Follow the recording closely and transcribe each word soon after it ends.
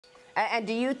And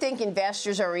do you think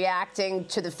investors are reacting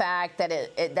to the fact that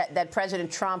that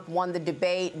President Trump won the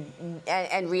debate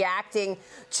and reacting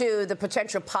to the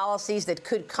potential policies that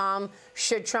could come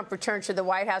should Trump return to the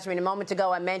White House? I mean, a moment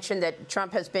ago I mentioned that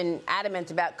Trump has been adamant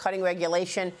about cutting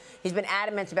regulation. He's been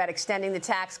adamant about extending the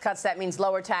tax cuts. That means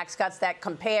lower tax cuts. That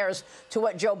compares to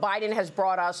what Joe Biden has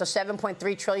brought us, a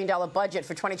 $7.3 trillion budget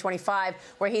for 2025,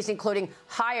 where he's including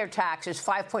higher taxes,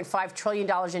 $5.5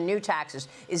 trillion in new taxes.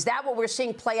 Is that what we're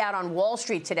seeing play out on Wall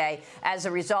Street today as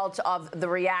a result of the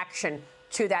reaction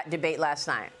to that debate last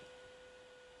night?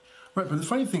 Right, but the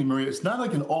funny thing, Maria, it's not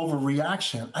like an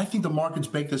overreaction. I think the market's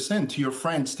baked this in. To your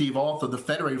friend, Steve Alter, the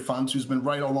Federated Funds, who's been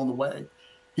right all along the way.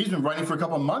 He's been writing for a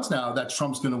couple of months now that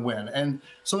Trump's going to win. And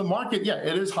so the market, yeah,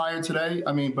 it is higher today.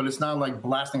 I mean, but it's not like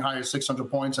blasting higher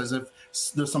 600 points as if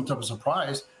there's some type of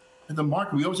surprise. And the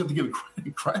market, we always have to give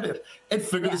it credit. It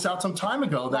figured this out some time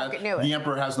ago that the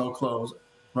emperor has no clothes,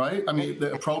 right? I mean,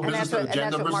 the pro-business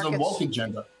agenda versus the woke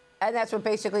agenda. And that's what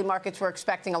basically markets were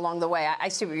expecting along the way. I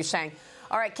see what you're saying.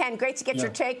 All right, Ken, great to get your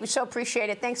take. We so appreciate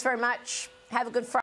it. Thanks very much. Have a good Friday.